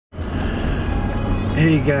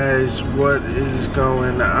Hey guys, what is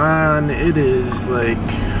going on? It is like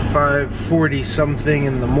 5:40 something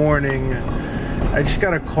in the morning. I just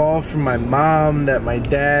got a call from my mom that my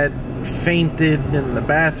dad fainted in the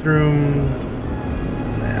bathroom.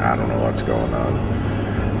 I don't know what's going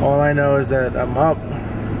on. All I know is that I'm up.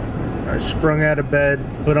 I sprung out of bed,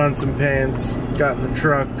 put on some pants, got in the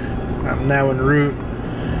truck. I'm now en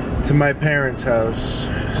route to my parents' house.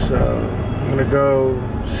 So I'm gonna go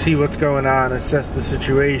see what's going on, assess the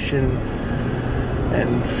situation,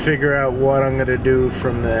 and figure out what I'm gonna do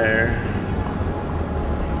from there.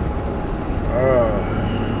 Oh,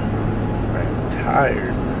 I'm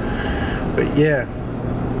tired. But yeah,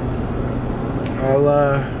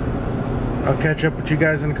 I'll catch up with you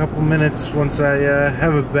guys in a couple minutes once I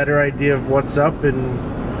have a better idea of what's up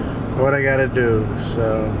and what I gotta do.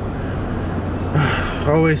 So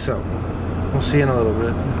always something. We'll see you in a little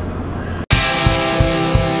bit.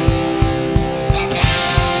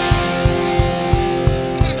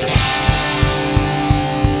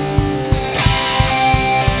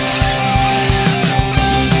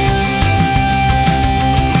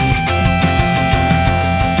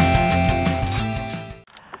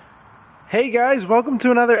 Hey guys, welcome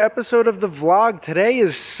to another episode of the vlog. Today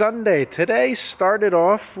is Sunday. Today started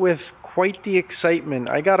off with quite the excitement.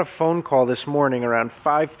 I got a phone call this morning around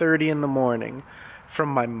 5:30 in the morning from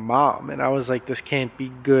my mom, and I was like, this can't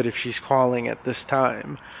be good if she's calling at this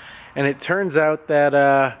time. And it turns out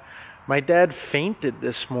that my dad fainted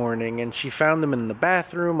this morning, and she found him in the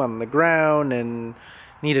bathroom on the ground and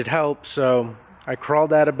needed help. So I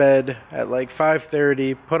crawled out of bed at like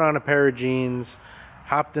 5:30, put on a pair of jeans,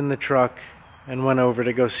 hopped in the truck, and went over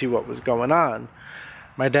to go see what was going on.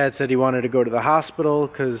 My dad said he wanted to go to the hospital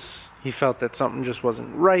because he felt that something just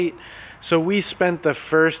wasn't right. So we spent the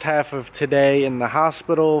first half of today in the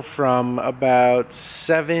hospital from about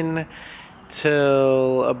 7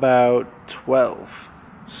 till about 12.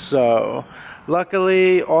 So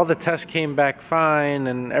luckily all the tests came back fine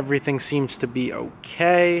and everything seems to be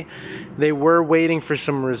okay. They were waiting for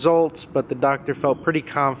some results, but the doctor felt pretty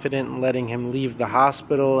confident in letting him leave the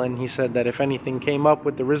hospital, and he said that if anything came up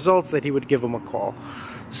with the results that he would give him a call.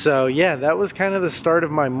 So yeah, that was kind of the start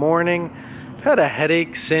of my morning. I've had a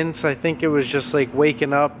headache since. I think it was just like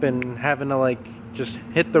waking up and having to like just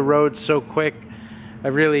hit the road so quick. I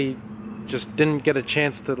really just didn't get a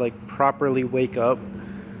chance to like properly wake up.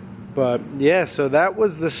 But yeah, so that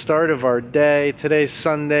was the start of our day. Today's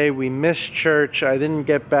Sunday. We missed church. I didn't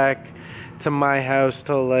get back to my house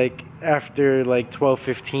till like after like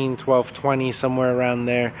 12:15, 12:20, somewhere around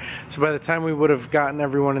there. So by the time we would have gotten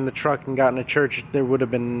everyone in the truck and gotten to church, there would have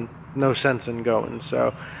been no sense in going.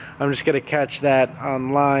 So I'm just gonna catch that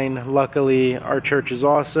online. Luckily, our church is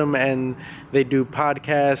awesome, and they do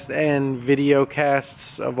podcasts and video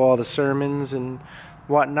casts of all the sermons and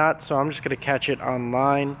whatnot. So I'm just gonna catch it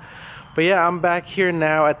online. But yeah, I'm back here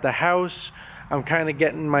now at the house. I'm kind of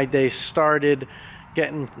getting my day started,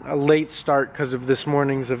 getting a late start because of this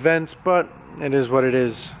morning's events, but it is what it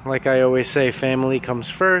is. Like I always say, family comes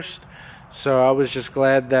first. So I was just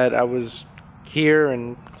glad that I was here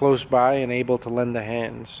and close by and able to lend a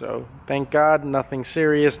hand. So thank God, nothing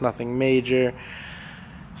serious, nothing major.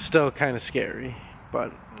 Still kind of scary,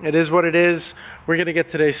 but it is what it is. We're gonna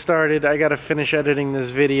get today started. I gotta finish editing this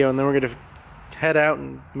video, and then we're gonna head out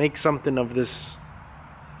and make something of this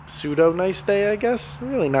pseudo nice day, I guess.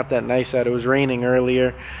 Really not that nice out. It was raining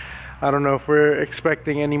earlier. I don't know if we're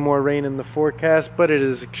expecting any more rain in the forecast, but it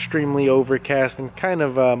is extremely overcast and kind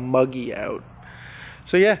of muggy out.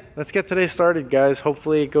 So yeah, let's get today started, guys.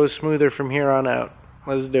 Hopefully it goes smoother from here on out.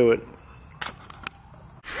 Let's do it.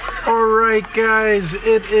 Alright guys,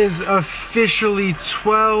 it is officially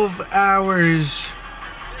 12 hours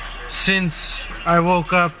since I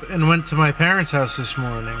woke up and went to my parents' house this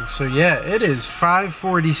morning. So yeah, it is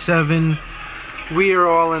 5:47. We are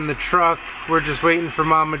all in the truck. We're just waiting for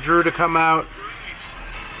Mama Drew to come out.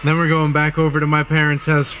 Then we're going back over to my parents'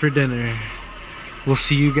 house for dinner. We'll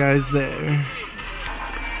see you guys there.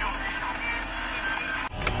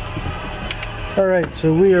 Alright,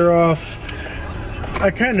 so we are off. I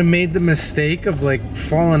kind of made the mistake of like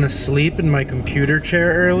falling asleep in my computer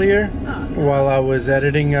chair earlier while I was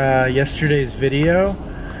editing yesterday's video.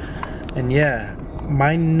 And yeah,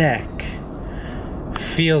 my neck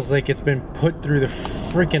feels like it's been put through the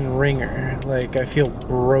freaking ringer. Like I feel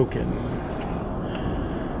broken.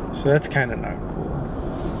 So that's kind of not cool.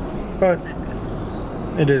 But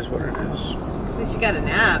it is what it is. At least you got a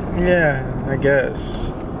nap. Yeah, I guess.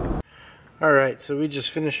 Alright, so we just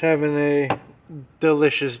finished having a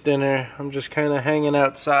delicious dinner. I'm just kind of hanging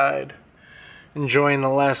outside, enjoying the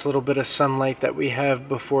last little bit of sunlight that we have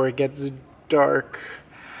before it gets dark.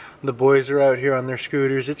 The boys are out here on their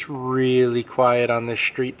scooters. It's really quiet on this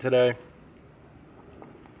street today.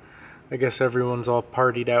 I guess everyone's all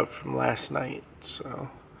partied out from last night, so.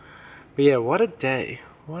 But yeah, what a day.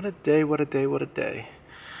 What a day, what a day, what a day.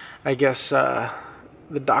 I guess the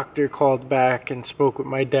doctor called back and spoke with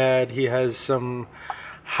my dad. He has some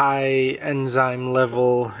high enzyme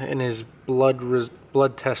level in his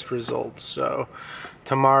blood test results, so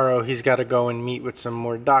tomorrow he's got to go and meet with some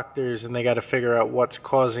more doctors, and they got to figure out what's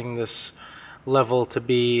causing this level to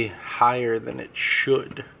be higher than it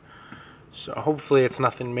should. So hopefully it's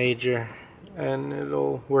nothing major and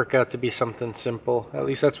it'll work out to be something simple. At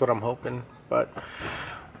least that's what I'm hoping, but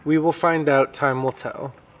we will find out. Time will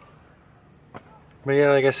tell. But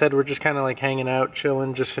yeah, like I said, we're just kind of like hanging out,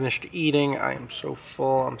 chilling, just finished eating. I am so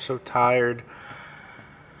full, I'm so tired.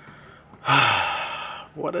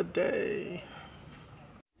 What a day.